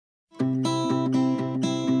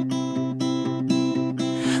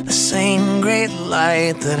the same great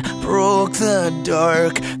light that broke the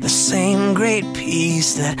dark, the same great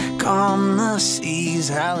peace that calmed the seas.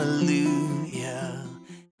 Hallelujah.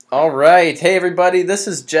 All right. Hey, everybody. This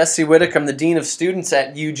is Jesse Whittick. I'm the Dean of Students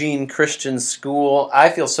at Eugene Christian School. I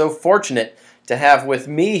feel so fortunate to have with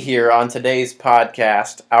me here on today's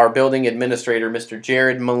podcast our building administrator, Mr.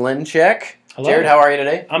 Jared Malinchek. Hello. Jared, how are you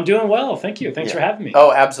today? I'm doing well, thank you. Thanks for having me.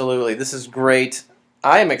 Oh, absolutely. This is great.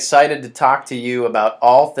 I am excited to talk to you about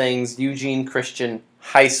all things Eugene Christian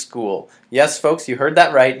High School. Yes, folks, you heard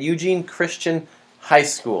that right. Eugene Christian High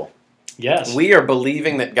School. Yes. We are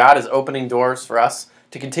believing that God is opening doors for us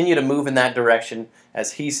to continue to move in that direction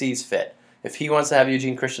as He sees fit. If He wants to have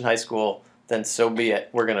Eugene Christian High School, then so be it.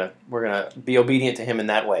 We're gonna be obedient to Him in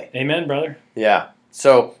that way. Amen, brother. Yeah.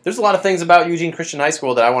 So there's a lot of things about Eugene Christian High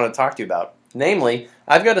School that I want to talk to you about. Namely,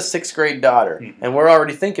 I've got a 6th grade daughter, and we're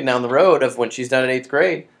already thinking down the road of when she's done in 8th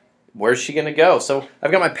grade, where's she going to go? So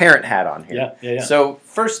I've got my parent hat on here. Yeah. So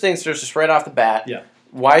first things first, just right off the bat, Yeah.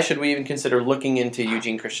 why should we even consider looking into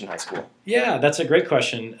Eugene Christian High School? Yeah, that's a great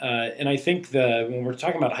question. And I think when we're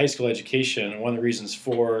talking about high school education, one of the reasons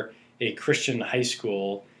for a Christian high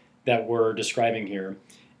school that we're describing here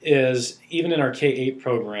is even in our K-8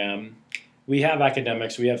 program, we have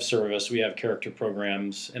academics, we have service, we have character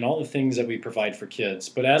programs, and all the things that we provide for kids.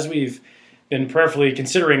 But as we've been prayerfully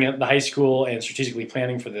considering the high school and strategically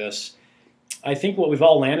planning for this, I think what we've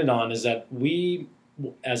all landed on is that we,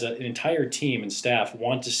 as an entire team and staff,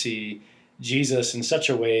 want to see Jesus in such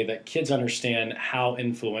a way that kids understand how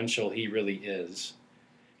influential He really is.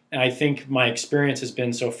 And I think my experience has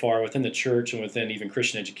been so far within the church and within even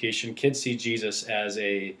Christian education, kids see Jesus as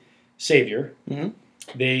a Savior. Mm-hmm.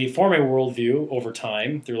 They form a worldview over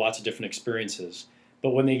time through lots of different experiences. But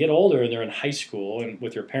when they get older and they're in high school and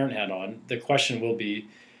with your parent hat on, the question will be,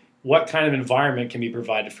 what kind of environment can be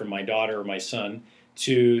provided for my daughter or my son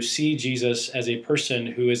to see Jesus as a person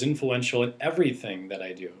who is influential in everything that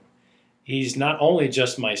I do? He's not only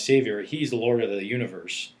just my Savior, He's the Lord of the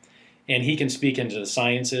universe. And He can speak into the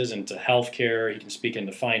sciences, into healthcare, He can speak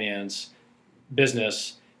into finance,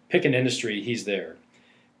 business, pick an industry, He's there.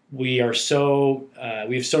 We've so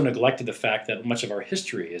neglected the fact that much of our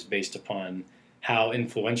history is based upon how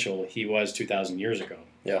influential He was 2,000 years ago.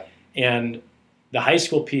 Yeah. And the high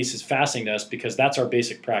school piece is fascinating to us because that's our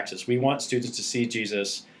basic practice. We want students to see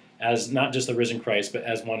Jesus as not just the risen Christ, but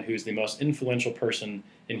as one who's the most influential person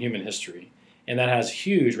in human history. And that has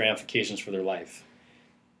huge ramifications for their life.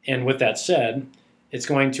 And with that said, it's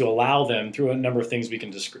going to allow them, through a number of things we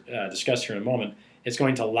can discuss here in a moment, it's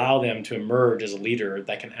going to allow them to emerge as a leader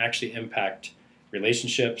that can actually impact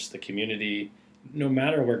relationships, the community, no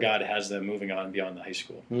matter where God has them moving on beyond the high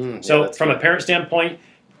school. So from a parent standpoint,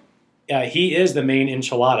 He is the main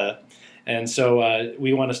enchilada. And so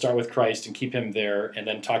we want to start with Christ and keep Him there and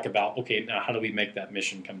then talk about, okay, now how do we make that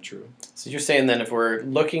mission come true? So you're saying then if we're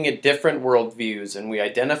looking at different worldviews and we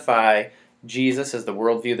identify Jesus as the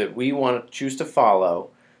worldview that we want to choose to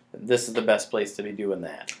follow, this is the best place to be doing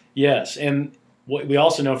that. Yes, and what we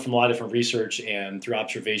also know from a lot of different research and through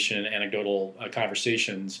observation and anecdotal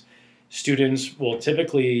conversations, students will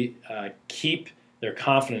typically keep their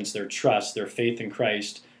confidence, their trust, their faith in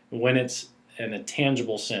Christ when it's in a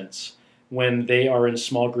tangible sense, when they are in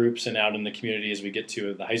small groups and out in the community as we get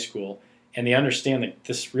to the high school, and they understand that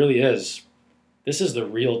this is the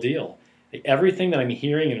real deal. Like everything that I'm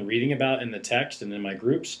hearing and reading about in the text and in my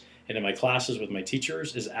groups and in my classes with my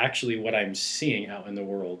teachers is actually what I'm seeing out in the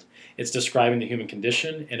world. It's describing the human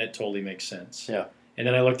condition, and it totally makes sense. Yeah. And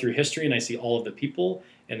then I look through history, and I see all of the people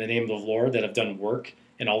in the name of the Lord that have done work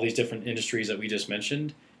in all these different industries that we just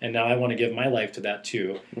mentioned, and now I want to give my life to that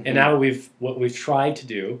too. Mm-hmm. And now what we've tried to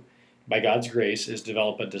do, by God's grace, is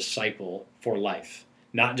develop a disciple for life,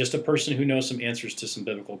 not just a person who knows some answers to some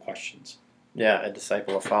biblical questions. Yeah, a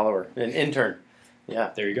disciple, a follower, an intern.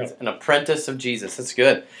 Yeah. There you go. An apprentice of Jesus. That's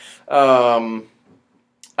good.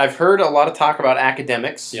 I've heard a lot of talk about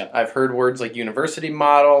academics. Yeah. I've heard words like university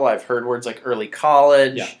model. I've heard words like early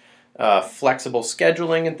college, flexible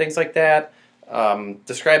scheduling, and things like that.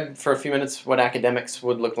 Describe for a few minutes what academics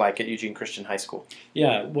would look like at Eugene Christian High School.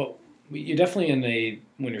 Yeah, well, you definitely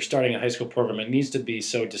when you're starting a high school program, it needs to be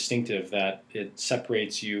so distinctive that it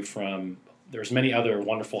separates you from. There's many other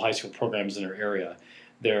wonderful high school programs in our area.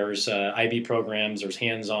 There's IB programs, there's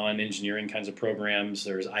hands-on engineering kinds of programs,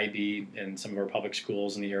 there's IB in some of our public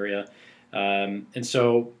schools in the area. And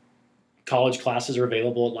so college classes are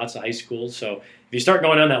available at lots of high schools. So if you start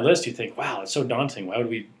going on that list, you think, wow, it's so daunting. Why would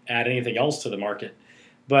we add anything else to the market?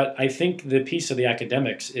 But I think the piece of the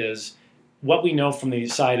academics is what we know from the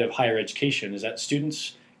side of higher education is that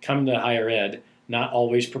students come to higher ed not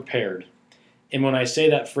always prepared. And when I say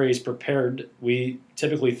that phrase prepared, we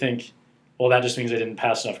typically think, well, that just means they didn't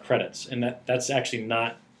pass enough credits. And that's actually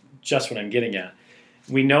not just what I'm getting at.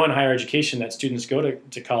 We know in higher education that students go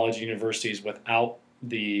to college and universities without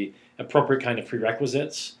the appropriate kind of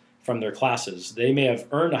prerequisites from their classes. They may have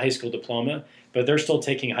earned a high school diploma, but they're still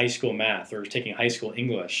taking high school math or taking high school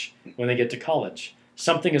English when they get to college.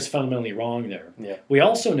 Something is fundamentally wrong there. Yeah. We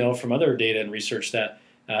also know from other data and research that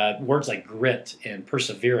words like grit and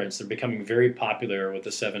perseverance, they're becoming very popular with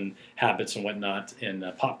the 7 habits and whatnot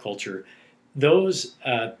in pop culture. Those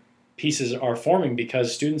pieces are forming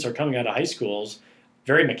because students are coming out of high schools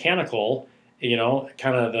very mechanical,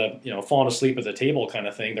 kind of the, falling asleep at the table kind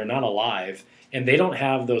of thing. They're not alive, and they don't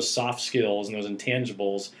have those soft skills and those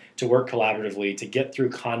intangibles to work collaboratively, to get through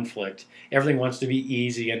conflict. Everything wants to be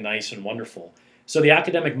easy and nice and wonderful. So the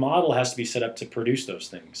academic model has to be set up to produce those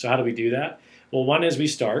things. So how do we do that? Well, one is we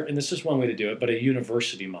start, and this is one way to do it, but a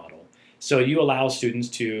university model. So you allow students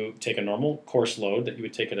to take a normal course load that you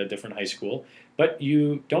would take at a different high school, but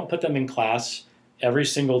you don't put them in class every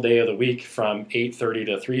single day of the week from 8:30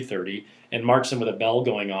 to 3:30 and march them with a bell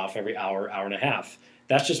going off every hour, hour and a half.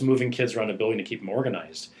 That's just moving kids around a building to keep them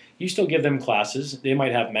organized. You still give them classes. They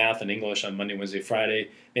might have math and English on Monday, Wednesday, Friday,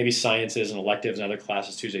 maybe sciences and electives and other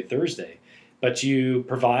classes Tuesday, Thursday. But you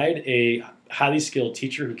provide a highly skilled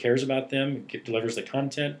teacher who cares about them, delivers the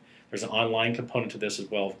content. There's an online component to this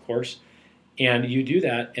as well, of course. And you do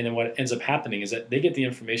that, and then what ends up happening is that they get the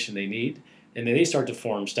information they need, and then they start to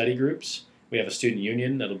form study groups. We have a student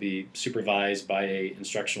union that'll be supervised by an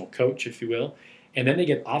instructional coach, if you will. And then they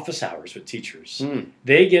get office hours with teachers.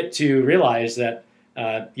 They get to realize that,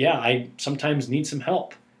 I sometimes need some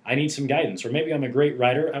help. I need some guidance. Or maybe I'm a great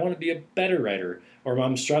writer. I want to be a better writer. Or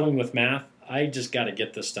I'm struggling with math. I just got to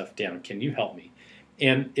get this stuff down. Can you help me?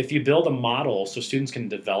 And if you build a model so students can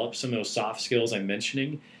develop some of those soft skills I'm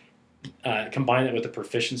mentioning, combine it with the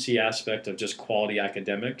proficiency aspect of just quality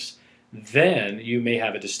academics, then you may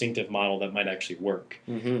have a distinctive model that might actually work.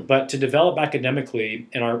 Mm-hmm. But to develop academically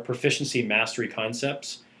in our proficiency mastery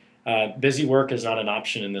concepts, busy work is not an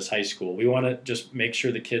option in this high school. We want to just make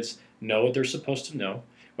sure the kids know what they're supposed to know,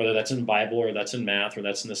 whether that's in Bible or that's in math or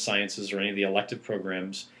that's in the sciences or any of the elective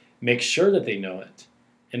programs. Make sure that they know it.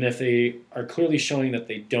 And if they are clearly showing that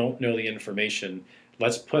they don't know the information,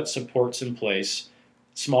 let's put supports in place,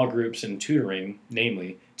 small groups and tutoring,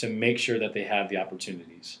 namely, to make sure that they have the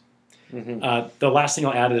opportunities. Mm-hmm. The last thing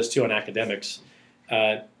I'll add to this, too, on academics,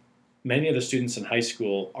 many of the students in high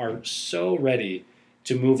school are so ready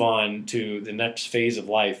to move on to the next phase of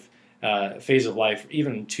life,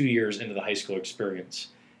 even 2 years into the high school experience.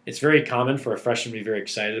 It's very common for a freshman to be very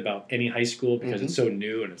excited about any high school because it's so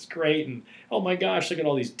new and it's great. And, oh, my gosh, look at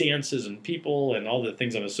all these dances and people and all the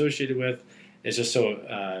things I'm associated with. It's just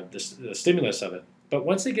so the stimulus of it. But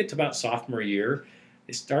once they get to about sophomore year,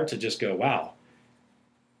 they start to just go, wow,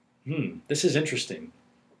 this is interesting.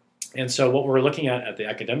 And so what we're looking at the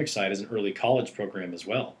academic side is an early college program as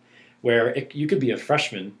well, where you could be a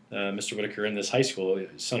freshman, Mr. Whitaker, in this high school,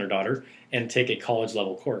 son or daughter, and take a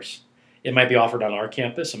college-level course. It might be offered on our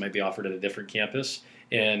campus. It might be offered at a different campus.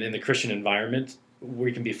 And in the Christian environment,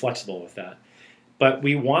 we can be flexible with that. But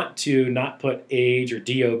we want to not put age or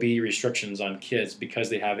DOB restrictions on kids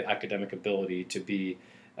because they have the academic ability to be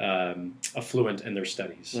affluent in their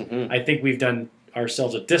studies. Mm-hmm. I think we've done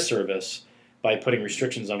ourselves a disservice by putting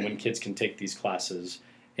restrictions on when kids can take these classes.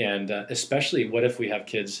 And especially, what if we have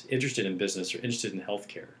kids interested in business or interested in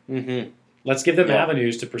healthcare? Mm-hmm. Let's give them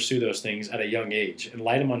avenues to pursue those things at a young age and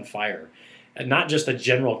light them on fire. And not just a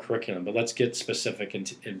general curriculum, but let's get specific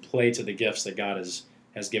and play to the gifts that God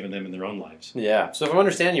has given them in their own lives. Yeah. So if I'm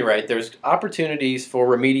understanding you right, there's opportunities for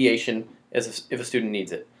remediation if a student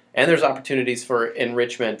needs it. And there's opportunities for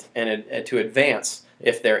enrichment and to advance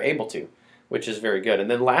if they're able to, which is very good. And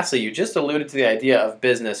then lastly, you just alluded to the idea of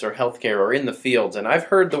business or healthcare or in the fields. And I've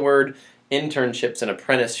heard the word internships and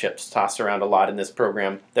apprenticeships tossed around a lot in this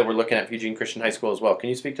program that we're looking at for Eugene Christian High School as well. Can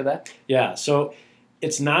you speak to that? Yeah, so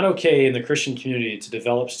it's not okay in the Christian community to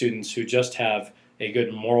develop students who just have a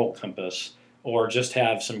good moral compass or just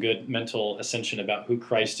have some good mental ascension about who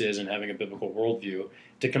Christ is and having a biblical worldview.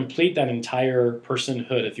 To complete that entire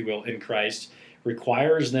personhood, if you will, in Christ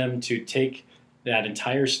requires them to take that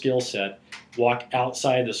entire skill set, walk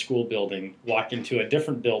outside the school building, walk into a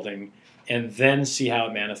different building, and then see how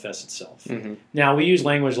it manifests itself. Mm-hmm. Now, we use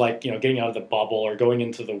language like, getting out of the bubble or going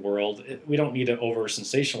into the world. We don't need to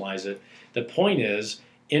over-sensationalize it. The point is,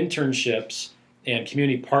 internships and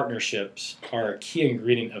community partnerships are a key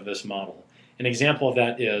ingredient of this model. An example of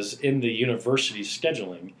that is in the university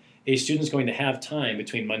scheduling, a student's going to have time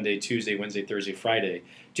between Monday, Tuesday, Wednesday, Thursday, Friday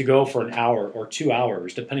to go for an hour or 2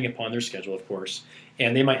 hours, depending upon their schedule, of course.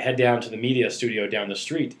 And they might head down to the media studio down the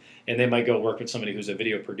street, and they might go work with somebody who's a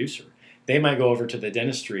video producer. They might go over to the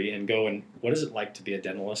dentistry and go and, what is it like to be a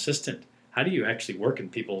dental assistant? How do you actually work in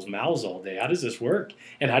people's mouths all day? How does this work?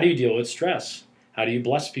 And how do you deal with stress? How do you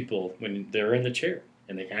bless people when they're in the chair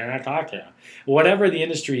and they cannot talk to you? Whatever the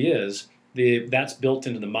industry is, that's built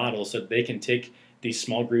into the model so that they can take these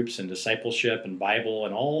small groups and discipleship and Bible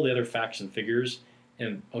and all the other facts and figures,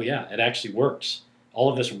 and oh yeah, it actually works. All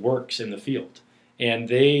of this works in the field. And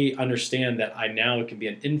they understand that I now can be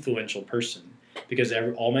an influential person because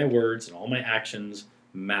all my words and all my actions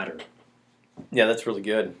matter. Yeah, that's really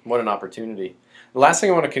good. What an opportunity. The last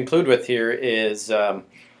thing I want to conclude with here is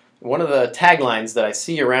one of the taglines that I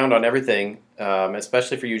see around on everything,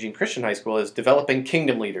 especially for Eugene Christian High School, is developing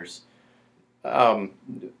kingdom leaders.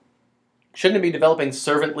 Shouldn't it be developing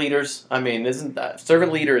servant leaders? I mean,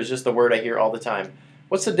 servant leader is just the word I hear all the time.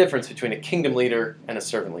 What's the difference between a kingdom leader and a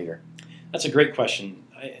servant leader? That's a great question.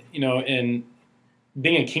 And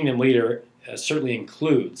being a kingdom leader certainly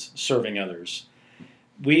includes serving others.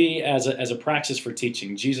 We, as a praxis for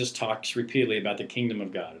teaching, Jesus talks repeatedly about the kingdom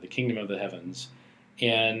of God, or the kingdom of the heavens.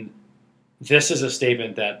 And this is a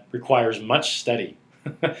statement that requires much study.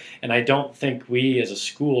 And I don't think we as a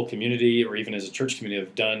school community or even as a church community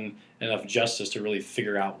have done enough justice to really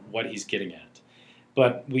figure out what he's getting at.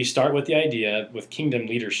 But we start with the idea with kingdom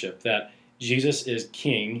leadership that Jesus is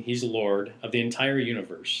king, he's Lord of the entire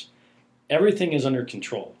universe. Everything is under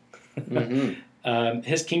control. Mm-hmm.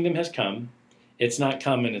 His kingdom has come. It's not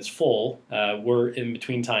come in its full. We're in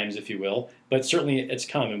between times, if you will. But certainly it's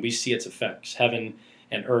come, and we see its effects. Heaven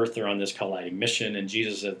and earth are on this colliding mission, and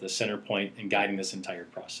Jesus is at the center point in guiding this entire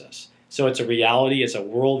process. So it's a reality. It's a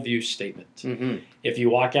worldview statement. Mm-hmm. If you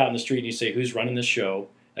walk out in the street and you say, who's running this show?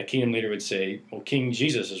 A kingdom leader would say, well, King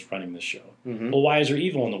Jesus is running this show. Mm-hmm. Well, why is there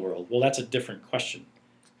evil in the world? Well, that's a different question.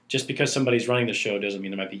 Just because somebody's running the show doesn't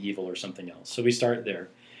mean there might be evil or something else. So we start there.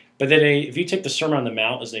 But then if you take the Sermon on the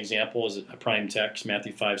Mount as an example, as a prime text,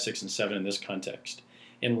 Matthew 5, 6, and 7 in this context,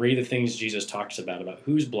 and read the things Jesus talks about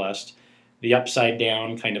who's blessed, the upside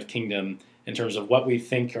down kind of kingdom in terms of what we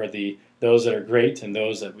think are those that are great and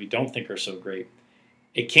those that we don't think are so great.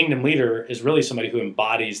 A kingdom leader is really somebody who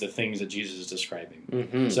embodies the things that Jesus is describing.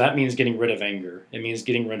 Mm-hmm. So that means getting rid of anger. It means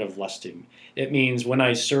getting rid of lusting. It means when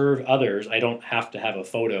I serve others, I don't have to have a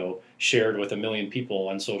photo shared with 1 million people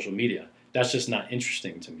on social media. That's just not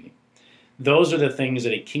interesting to me. Those are the things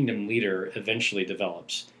that a kingdom leader eventually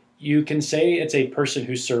develops. You can say it's a person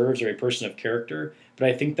who serves or a person of character, but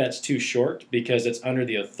I think that's too short because it's under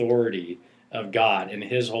the authority of God and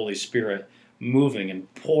His Holy Spirit moving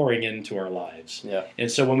and pouring into our lives. Yeah.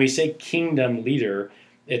 And so when we say kingdom leader,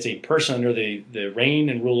 it's a person under the reign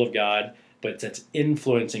and rule of God, but that's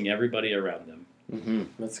influencing everybody around them. Mm-hmm.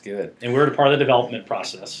 That's good. And we're a part of the development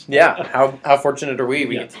process. Yeah. How fortunate are we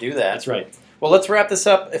get to do that. That's right. Well, let's wrap this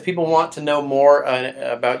up. If people want to know more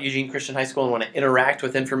about Eugene Christian High School and want to interact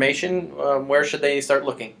with information, where should they start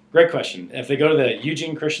looking? Great question. If they go to the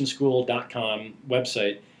eugenechristianschool.com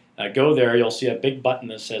website, go there, you'll see a big button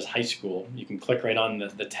that says high school. You can click right on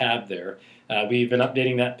the tab there. We've been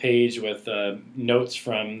updating that page with notes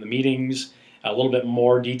from the meetings, a little bit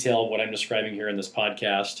more detail of what I'm describing here in this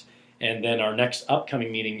podcast. And then our next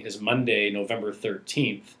upcoming meeting is Monday, November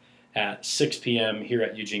 13th at 6 p.m. here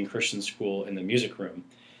at Eugene Christian School in the music room.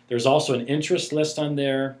 There's also an interest list on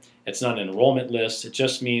there. It's not an enrollment list. It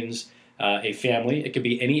just means a family. It could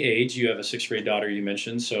be any age. You have a 6th grade daughter you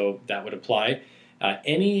mentioned, so that would apply.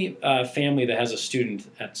 Any family that has a student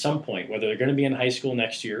at some point, whether they're going to be in high school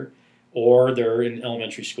next year or they're in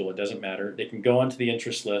elementary school, it doesn't matter. They can go onto the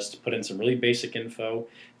interest list, put in some really basic info.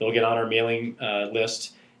 They'll get on our mailing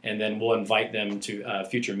list, and then we'll invite them to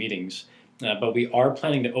future meetings. But we are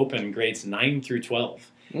planning to open grades 9 through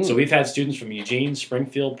 12. So we've had students from Eugene,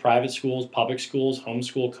 Springfield, private schools, public schools,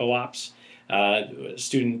 homeschool co-ops. A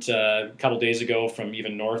student a couple days ago from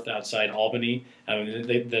even north outside Albany.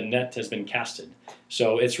 The net has been casted.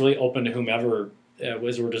 So it's really open to whomever,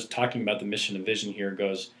 as we're just talking about the mission and vision here,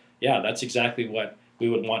 goes, yeah, that's exactly what we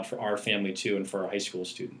would want for our family too and for our high school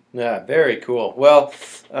student. Yeah, very cool. Well,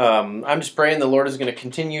 I'm just praying the Lord is going to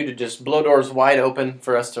continue to just blow doors wide open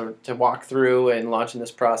for us to walk through and launch in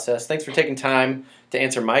this process. Thanks for taking time to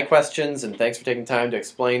answer my questions, and thanks for taking time to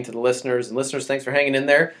explain to the listeners. And listeners, thanks for hanging in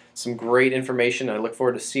there. Some great information. I look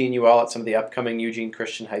forward to seeing you all at some of the upcoming Eugene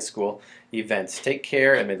Christian High School events. Take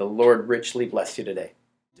care, and may the Lord richly bless you today.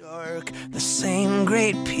 Dark, the same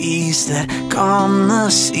great peace that calmed the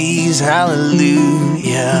seas,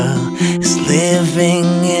 hallelujah, is living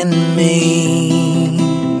in me.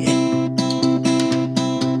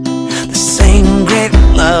 great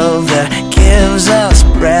love.